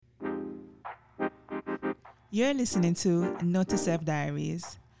You're listening to Note to Self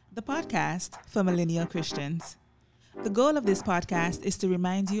Diaries, the podcast for millennial Christians. The goal of this podcast is to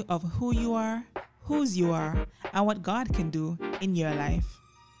remind you of who you are, whose you are, and what God can do in your life.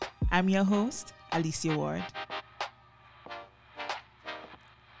 I'm your host, Alicia Ward.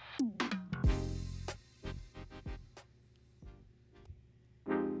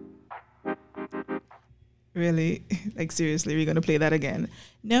 Really? Like, seriously, we're going to play that again?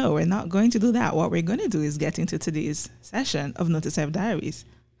 No, we're not going to do that. What we're going to do is get into today's session of Note to Self Diaries.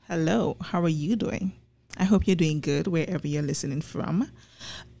 Hello, how are you doing? I hope you're doing good wherever you're listening from.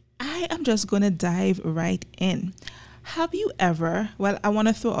 I am just going to dive right in. Have you ever, I want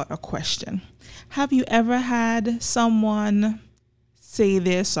to throw out a question. Have you ever had someone say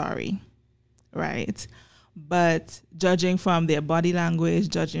they're sorry, right? But judging from their body language,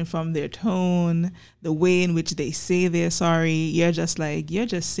 judging from their tone, the way in which they say they're sorry, you're just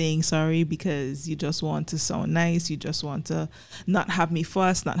saying sorry because you just want to sound nice. You just want to not have me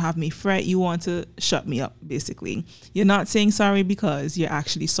fuss, not have me fret. You want to shut me up, basically. You're not saying sorry because you're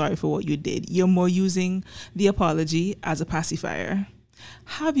actually sorry for what you did. You're more using the apology as a pacifier.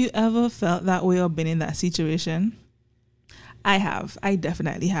 Have you ever felt that way or been in that situation? I have. I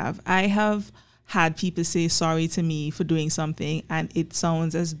definitely have. I have had people say sorry to me for doing something and it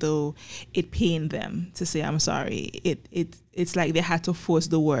sounds as though it pained them to say I'm sorry. It's like they had to force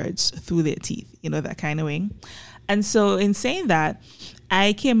the words through their teeth, that kind of way. And so in saying that,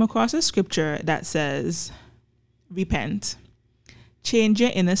 I came across a scripture that says, repent, change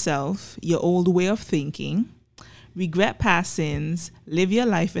your inner self, your old way of thinking, regret past sins, live your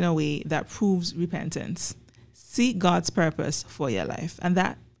life in a way that proves repentance. Seek God's purpose for your life. And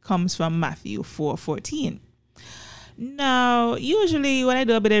that comes from Matthew 4:14. Now, usually when I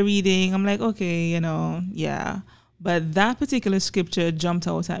do a bit of reading, I'm like, okay, yeah. But that particular scripture jumped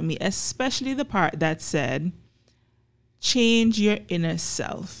out at me, especially the part that said, change your inner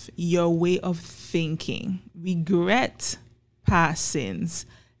self, your way of thinking, regret past sins,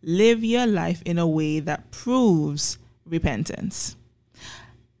 live your life in a way that proves repentance.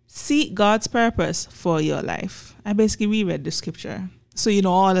 Seek God's purpose for your life. I basically reread the scripture. So,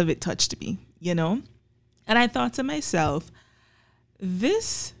 all of it touched me, And I thought to myself,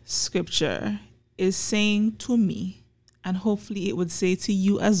 this scripture is saying to me, and hopefully it would say to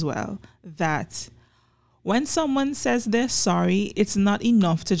you as well, that when someone says they're sorry, it's not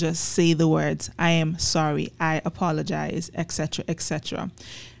enough to just say the words, I am sorry, I apologize, etc., etc.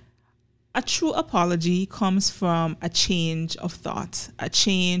 A true apology comes from a change of thought, a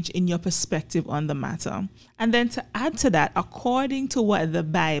change in your perspective on the matter. And then to add to that, according to what the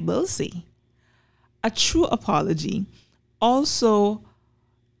Bible says, a true apology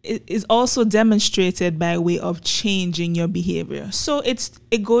is also demonstrated by way of changing your behavior. So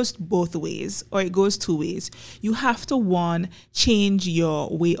it goes both ways, or it goes two ways. You have to, one, change your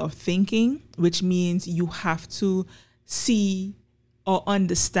way of thinking, which means you have to see or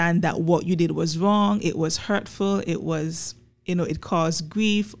understand that what you did was wrong, it was hurtful, it was, it caused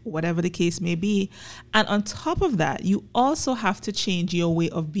grief, whatever the case may be. And on top of that, you also have to change your way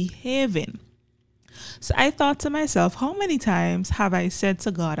of behaving. So I thought to myself, how many times have I said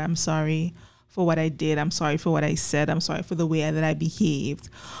to God, I'm sorry for what I did, I'm sorry for what I said, I'm sorry for the way that I behaved.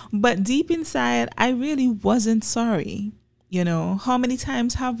 But deep inside, I really wasn't sorry. How many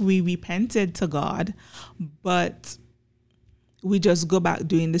times have we repented to God, but we just go back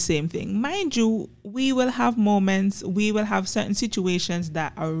doing the same thing? Mind you, we will have moments, we will have certain situations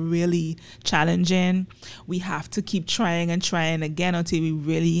that are really challenging. We have to keep trying and trying again until we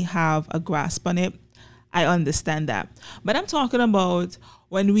really have a grasp on it. I understand that. But I'm talking about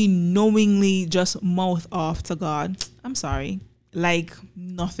when we knowingly just mouth off to God, I'm sorry, like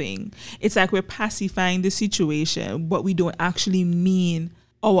nothing. It's like we're pacifying the situation, but we don't actually mean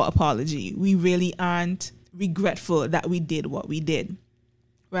our apology. We really aren't regretful that we did what we did,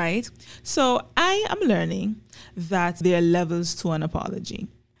 right? So I am learning that there are levels to an apology.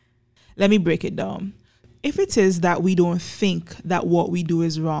 Let me break it down. If it is that we don't think that what we do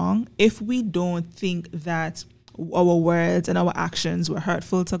is wrong, if we don't think that our words and our actions were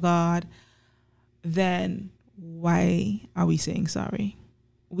hurtful to God, then why are we saying sorry?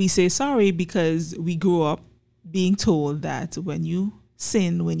 We say sorry because we grew up being told that when you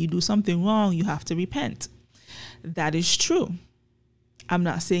sin, when you do something wrong, you have to repent. That is true. I'm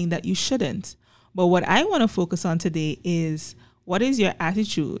not saying that you shouldn't. But what I want to focus on today is, what is your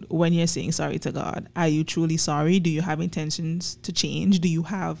attitude when you're saying sorry to God? Are you truly sorry? Do you have intentions to change? Do you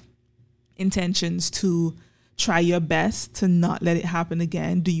have intentions to try your best to not let it happen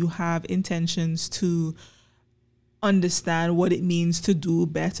again? Do you have intentions to understand what it means to do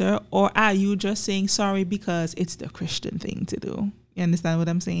better? Or are you just saying sorry because it's the Christian thing to do? You understand what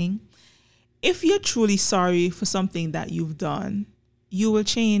I'm saying? If you're truly sorry for something that you've done, you will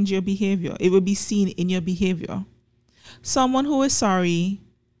change your behavior. It will be seen in your behavior. Someone who is sorry,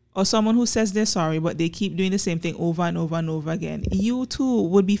 or someone who says they're sorry, but they keep doing the same thing over and over and over again, you too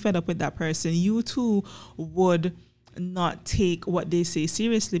would be fed up with that person. You too would not take what they say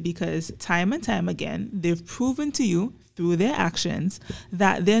seriously, because time and time again, they've proven to you through their actions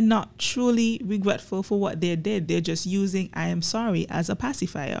that they're not truly regretful for what they did. They're just using "I am sorry" as a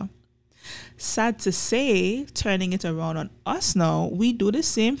pacifier. Sad to say, turning it around on us now, we do the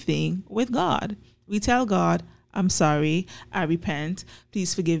same thing with God. We tell God, "I'm sorry, I repent,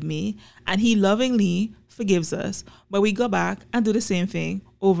 please forgive me." And he lovingly forgives us. But we go back and do the same thing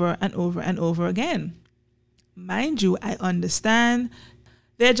over and over and over again. Mind you, I understand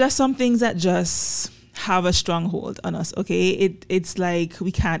there are just some things that just have a stronghold on us, okay? It's like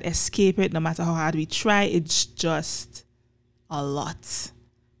we can't escape it no matter how hard we try. It's just a lot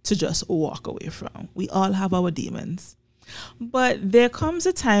to just walk away from. We all have our demons. But there comes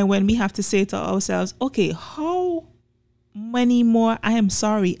a time when we have to say to ourselves, okay, how many more "I am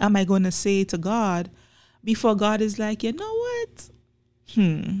sorry" am I going to say to God before God is like, you know what?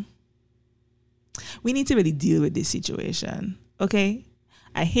 We need to really deal with this situation, okay?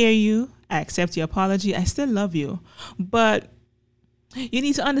 I hear you. I accept your apology. I still love you. But you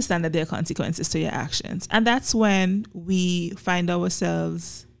need to understand that there are consequences to your actions. And that's when we find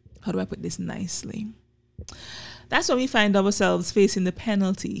ourselves, how do I put this nicely? That's when we find ourselves facing the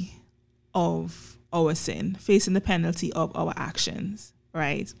penalty of our sin, facing the penalty of our actions,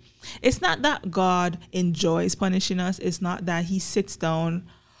 right? It's not that God enjoys punishing us. It's not that he sits down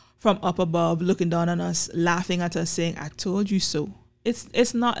from up above, looking down on us, laughing at us, saying, "I told you so."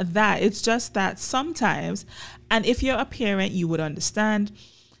 It's not that. It's just that sometimes, and if you're a parent, you would understand,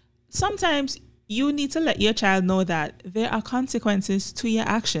 sometimes you need to let your child know that there are consequences to your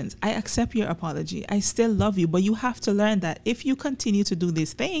actions. I accept your apology. I still love you, but you have to learn that if you continue to do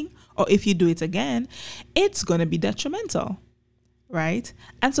this thing, or if you do it again, it's going to be detrimental, right?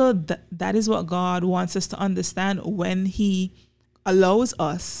 And so that is what God wants us to understand when he allows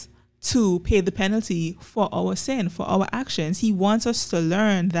us to pay the penalty for our sin, for our actions. He wants us to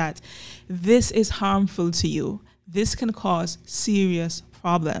learn that this is harmful to you. This can cause serious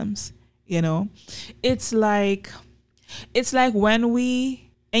problems. You know, it's like when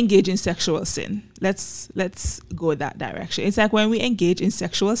we engage in sexual sin. Let's go that direction. It's like when we engage in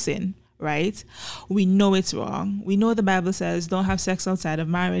sexual sin, right? We know it's wrong. We know the Bible says don't have sex outside of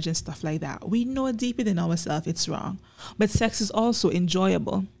marriage and stuff like that. We know deep within ourselves it's wrong. But sex is also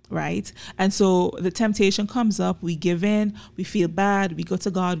enjoyable, right? And so the temptation comes up, we give in, we feel bad, we go to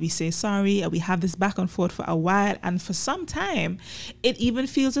God, we say sorry, and we have this back and forth for a while. And for some time, it even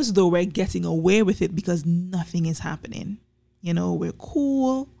feels as though we're getting away with it because nothing is happening. You know, we're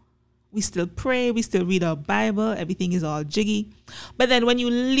cool. We still pray, we still read our Bible, everything is all jiggy. But then when you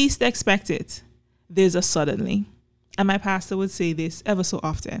least expect it, there's a suddenly. And my pastor would say this ever so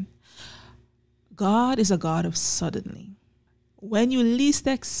often. God is a God of suddenly. When you least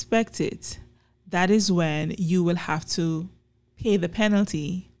expect it, that is when you will have to pay the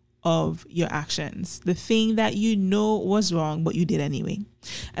penalty of your actions. The thing that you know was wrong, but you did anyway.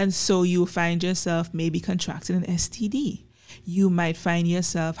 And so you find yourself maybe contracting an STD. You might find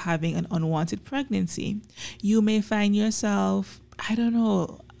yourself having an unwanted pregnancy. You may find yourself, I don't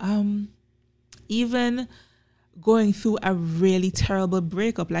know, even going through a really terrible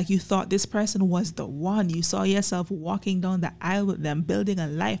breakup. Like you thought this person was the one. You saw yourself walking down the aisle with them, building a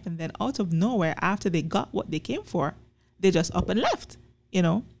life. And then out of nowhere, after they got what they came for, they just up and left, you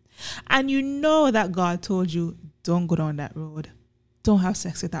know. And you know that God told you, don't go down that road. Don't have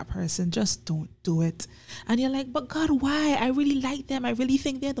sex with that person. Just don't do it. And you're like, but God, why? I really like them. I really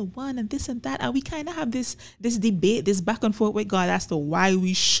think they're the one and this and that. And we kind of have this debate, this back and forth with God as to why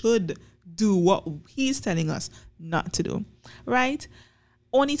we should do what he's telling us not to do, right?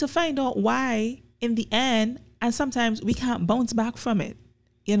 Only to find out why in the end, and sometimes we can't bounce back from it,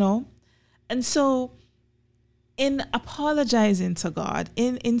 you know? And so in apologizing to God,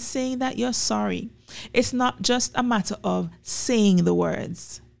 in saying that you're sorry, it's not just a matter of saying the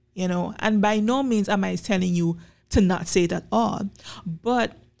words, you know, and by no means am I telling you to not say it at all,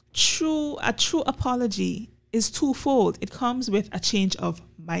 but a true apology is twofold. It comes with a change of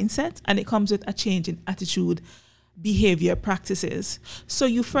mindset and it comes with a change in attitude, behavior, practices. So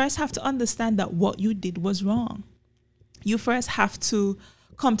you first have to understand that what you did was wrong. You first have to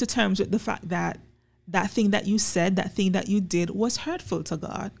come to terms with the fact that that thing that you said, that thing that you did was hurtful to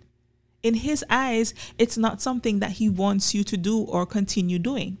God. in his eyes, it's not something that he wants you to do or continue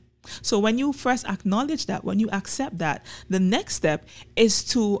doing. So when you first acknowledge that, when you accept that, the next step is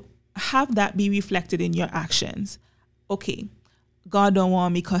to have that be reflected in your actions. Okay, God don't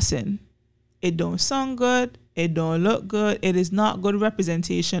want me cussing. It don't sound good. It don't look good. It is not good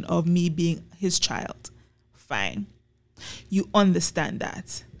representation of me being his child. Fine. You understand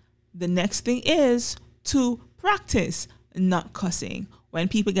that. The next thing is to practice not cussing. When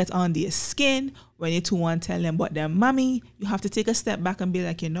people get on their skin, when you two want to tell them about their mommy, you have to take a step back and be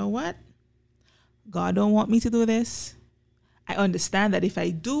like, you know what? God don't want me to do this. I understand that if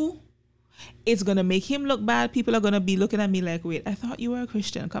I do, it's going to make him look bad. People are going to be looking at me like, wait, I thought you were a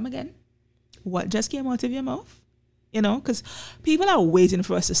Christian. Come again. What just came out of your mouth? You know, because people are waiting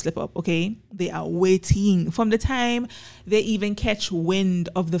for us to slip up, okay? They are waiting from the time they even catch wind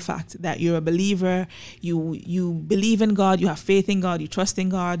of the fact that you're a believer, you believe in God, you have faith in God, you trust in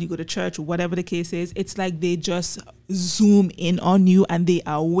God, you go to church, whatever the case is. It's like they just zoom in on you and they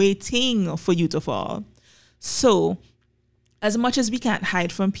are waiting for you to fall. So as much as we can't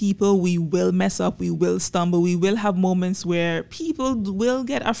hide from people, we will mess up, we will stumble, we will have moments where people will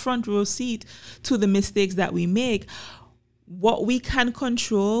get a front row seat to the mistakes that we make. What we can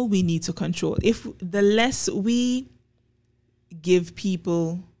control, we need to control. If the less we give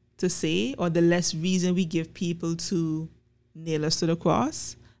people to say, or the less reason we give people to nail us to the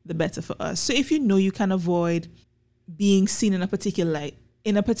cross, the better for us. So if you know you can avoid being seen in a particular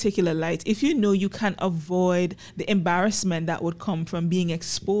light, if you know you can avoid the embarrassment that would come from being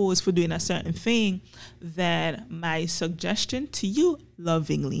exposed for doing a certain thing, then my suggestion to you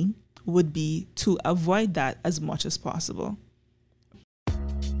lovingly would be to avoid that as much as possible.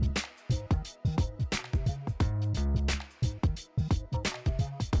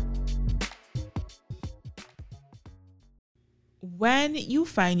 When you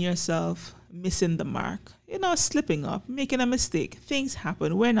find yourself missing the mark, slipping up, making a mistake, things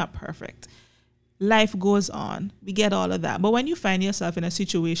happen. We're not perfect. Life goes on. We get all of that. But when you find yourself in a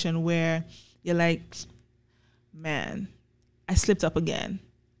situation where you're like, man, I slipped up again,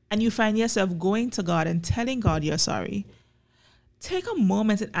 and you find yourself going to God and telling God you're sorry, take a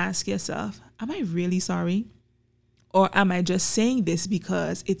moment and ask yourself, am I really sorry? Or am I just saying this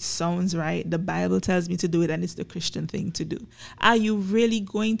because it sounds right? The Bible tells me to do it and it's the Christian thing to do. Are you really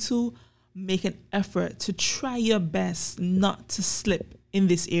going to make an effort to try your best not to slip in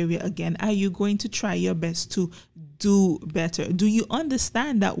this area again? Are you going to try your best to do better? Do you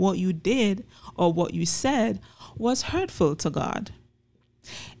understand that what you did or what you said was hurtful to God?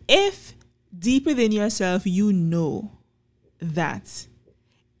 If deep within yourself you know that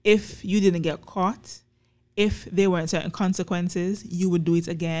if you didn't get caught, if there weren't certain consequences, you would do it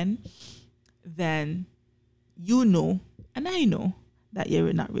again, then you know, and I know, that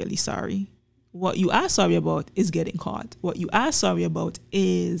you're not really sorry. What you are sorry about is getting caught. What you are sorry about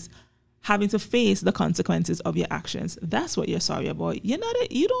is having to face the consequences of your actions. That's what you're sorry about. You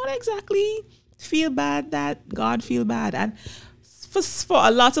don't exactly feel bad that God feel bad. And for a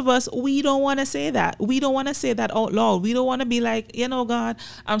lot of us, we don't want to say that. We don't want to say that out loud. We don't want to be like, God,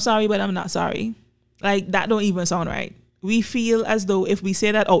 I'm sorry, but I'm not sorry. Like, that don't even sound right. We feel as though if we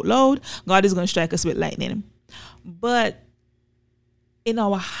say that out loud, God is going to strike us with lightning. But in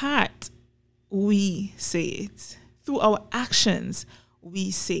our heart, we say it. Through our actions,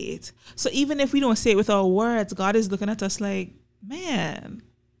 we say it. So even if we don't say it with our words, God is looking at us like, man,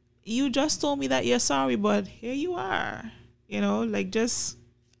 you just told me that you're sorry, but here you are. Just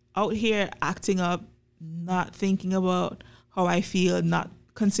out here acting up, not thinking about how I feel, not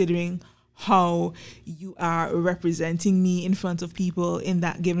considering how you are representing me in front of people in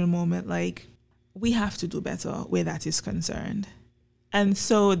that given moment. Like, we have to do better where that is concerned. And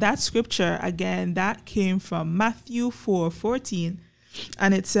so that scripture, again, that came from Matthew 4:14.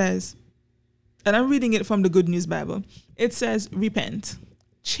 And it says, and I'm reading it from the Good News Bible. It says, repent,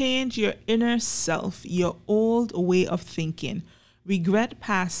 change your inner self, your old way of thinking, regret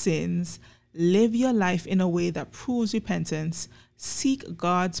past sins, live your life in a way that proves repentance, seek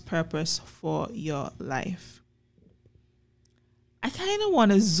God's purpose for your life. I kind of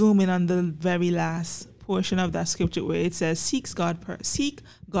want to zoom in on the very last portion of that scripture where it says seek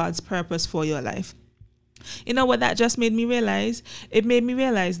God's purpose for your life. You know what that just made me realize? It made me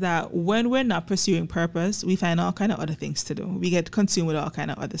realize that when we're not pursuing purpose, we find all kind of other things to do. We get consumed with all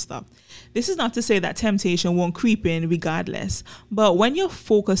kind of other stuff. This is not to say that temptation won't creep in regardless, but when you're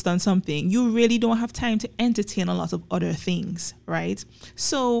focused on something, you really don't have time to entertain a lot of other things, right?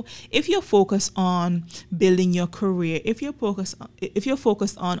 So if you're focused on building your career, if you're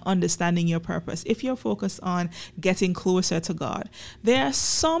focused on understanding your purpose, if you're focused on getting closer to God, there are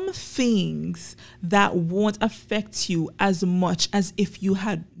some things that won't affect you as much as if you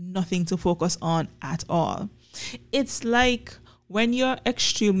had nothing to focus on at all. It's like when you're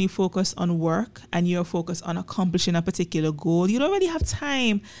extremely focused on work and you're focused on accomplishing a particular goal, you don't really have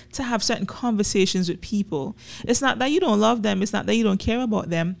time to have certain conversations with people. It's not that you don't love them, it's not that you don't care about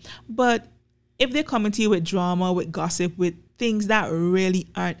them, but if they're coming to you with drama, with gossip, with things that really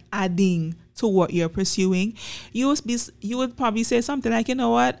aren't adding to what you're pursuing, you would probably say something like, you know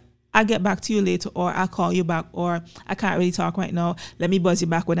what? I'll get back to you later, or I'll call you back, or I can't really talk right now. Let me buzz you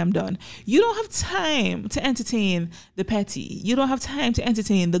back when I'm done. You don't have time to entertain the petty. You don't have time to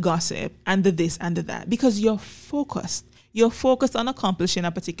entertain the gossip and the this and the that because you're focused. You're focused on accomplishing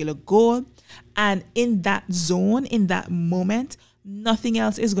a particular goal. And in that zone, in that moment, nothing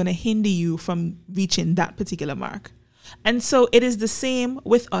else is going to hinder you from reaching that particular mark. And so it is the same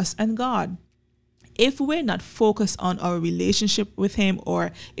with us and God. If we're not focused on our relationship with Him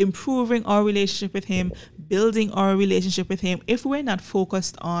or improving our relationship with Him, building our relationship with Him, if we're not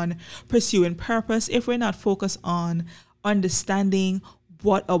focused on pursuing purpose, if we're not focused on understanding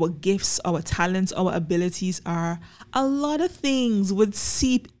what our gifts, our talents, our abilities are, a lot of things would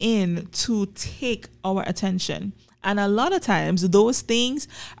seep in to take our attention. And a lot of times those things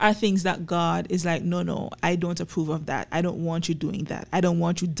are things that God is like, no, I don't approve of that. I don't want you doing that. I don't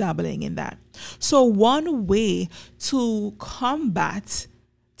want you dabbling in that. So one way to combat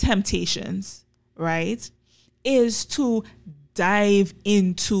temptations, right, is to dive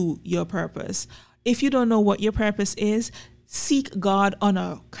into your purpose. If you don't know what your purpose is, seek God on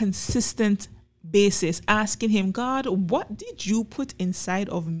a consistent basis, asking Him, God, what did you put inside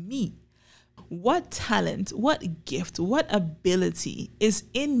of me? What talent, what gift, what ability is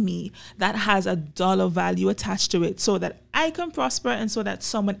in me that has a dollar value attached to it so that I can prosper and so that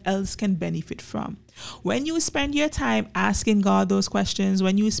someone else can benefit from? When you spend your time asking God those questions,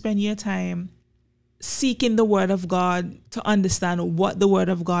 when you spend your time seeking the Word of God to understand what the Word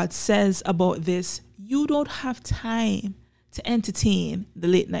of God says about this, you don't have time to entertain the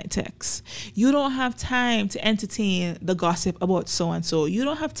late night texts. You don't have time to entertain the gossip about so-and-so. You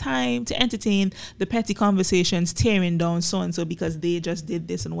don't have time to entertain the petty conversations tearing down so-and-so because they just did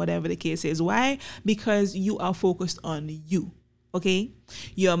this and whatever the case is. Why? Because you are focused on you. Okay?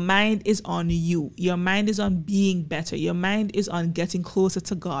 Your mind is on you. Your mind is on being better. Your mind is on getting closer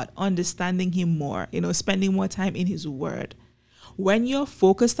to God, understanding Him more, spending more time in His Word. When you're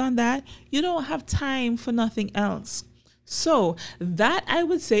focused on that, you don't have time for nothing else. So that, I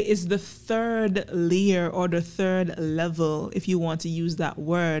would say, is the third layer or the third level, if you want to use that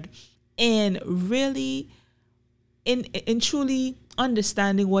word, in really, in truly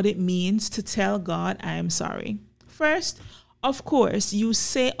understanding what it means to tell God, I am sorry. First, of course, you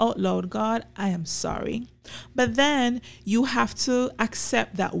say out loud, God, I am sorry. But then you have to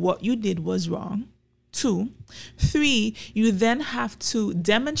accept that what you did was wrong. 2, 3, you then have to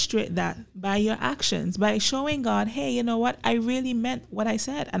demonstrate that by your actions, by showing God, hey, you know what? I really meant what I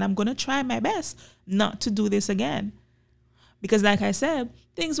said, and I'm going to try my best not to do this again. Because like I said,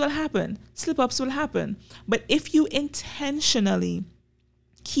 things will happen. Slip-ups will happen. But if you intentionally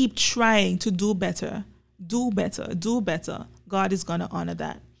keep trying to do better, God is going to honor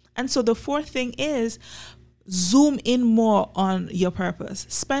that. And so the fourth thing is, zoom in more on your purpose.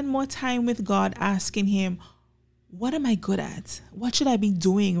 Spend more time with God, asking Him, what am I good at? What should I be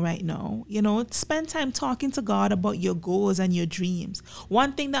doing right now? Spend time talking to God about your goals and your dreams.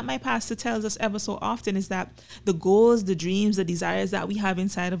 One thing that my pastor tells us ever so often is that the goals, the dreams, the desires that we have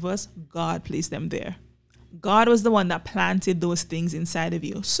inside of us, God placed them there. God was the one that planted those things inside of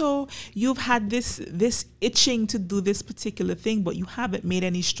you. So you've had this itching to do this particular thing, but you haven't made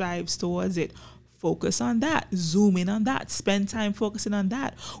any strives towards it. Focus on that. Zoom in on that. Spend time focusing on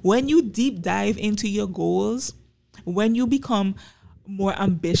that. When you deep dive into your goals, when you become more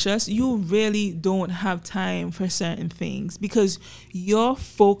ambitious, you really don't have time for certain things because your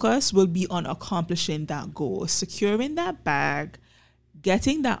focus will be on accomplishing that goal, securing that bag,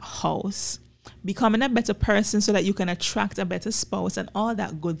 getting that house, becoming a better person so that you can attract a better spouse and all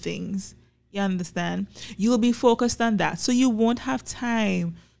that good things. You understand? You'll be focused on that. So you won't have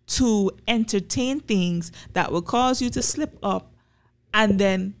time to entertain things that will cause you to slip up and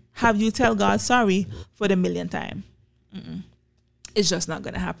then have you tell God sorry for the millionth time. It's just not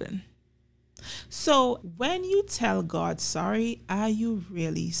going to happen. So when you tell God sorry, are you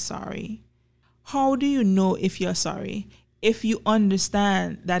really sorry? How do you know if you're sorry? If you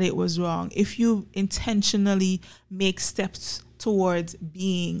understand that it was wrong, if you intentionally make steps towards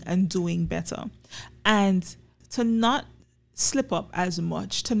being and doing better, and to not slip up as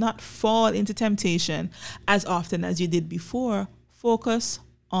much, to not fall into temptation as often as you did before, focus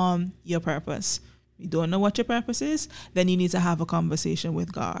on your purpose. You don't know what your purpose is, then you need to have a conversation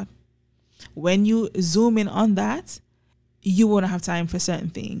with God. When you zoom in on that, you won't have time for certain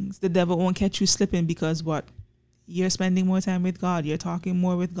things. The devil won't catch you slipping because what? You're spending more time with God. You're talking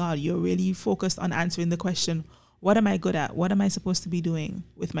more with God. You're really focused on answering the question, what am I good at? What am I supposed to be doing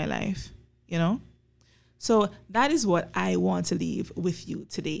with my life? You know? So that is what I want to leave with you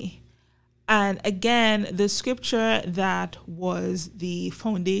today. And again, the scripture that was the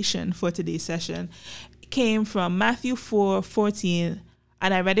foundation for today's session came from Matthew 4:14,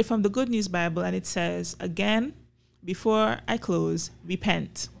 and I read it from the Good News Bible, and it says, again, before I close,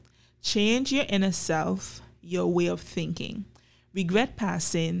 repent. Change your inner self, your way of thinking. Regret past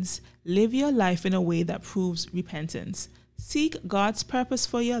sins. Live your life in a way that proves repentance. Seek God's purpose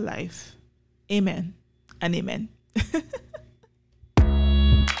for your life. Amen and amen.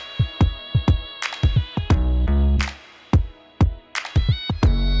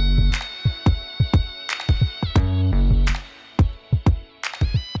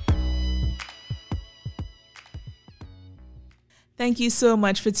 Thank you so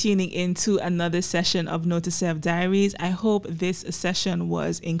much for tuning in to another session of Note to Self Diaries. I hope this session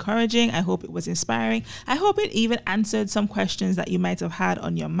was encouraging. I hope it was inspiring. I hope it even answered some questions that you might have had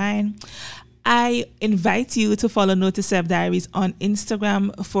on your mind. I invite you to follow Note to Self Diaries on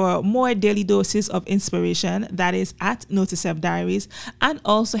Instagram for more daily doses of inspiration. That is at Note to Self Diaries. And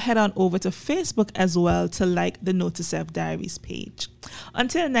also head on over to Facebook as well to like the Note to Self Diaries page.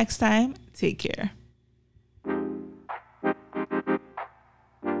 Until next time, take care.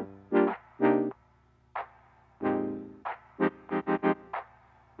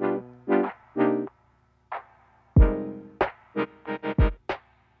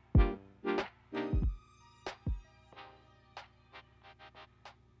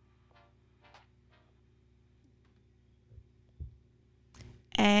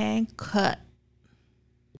 And cut.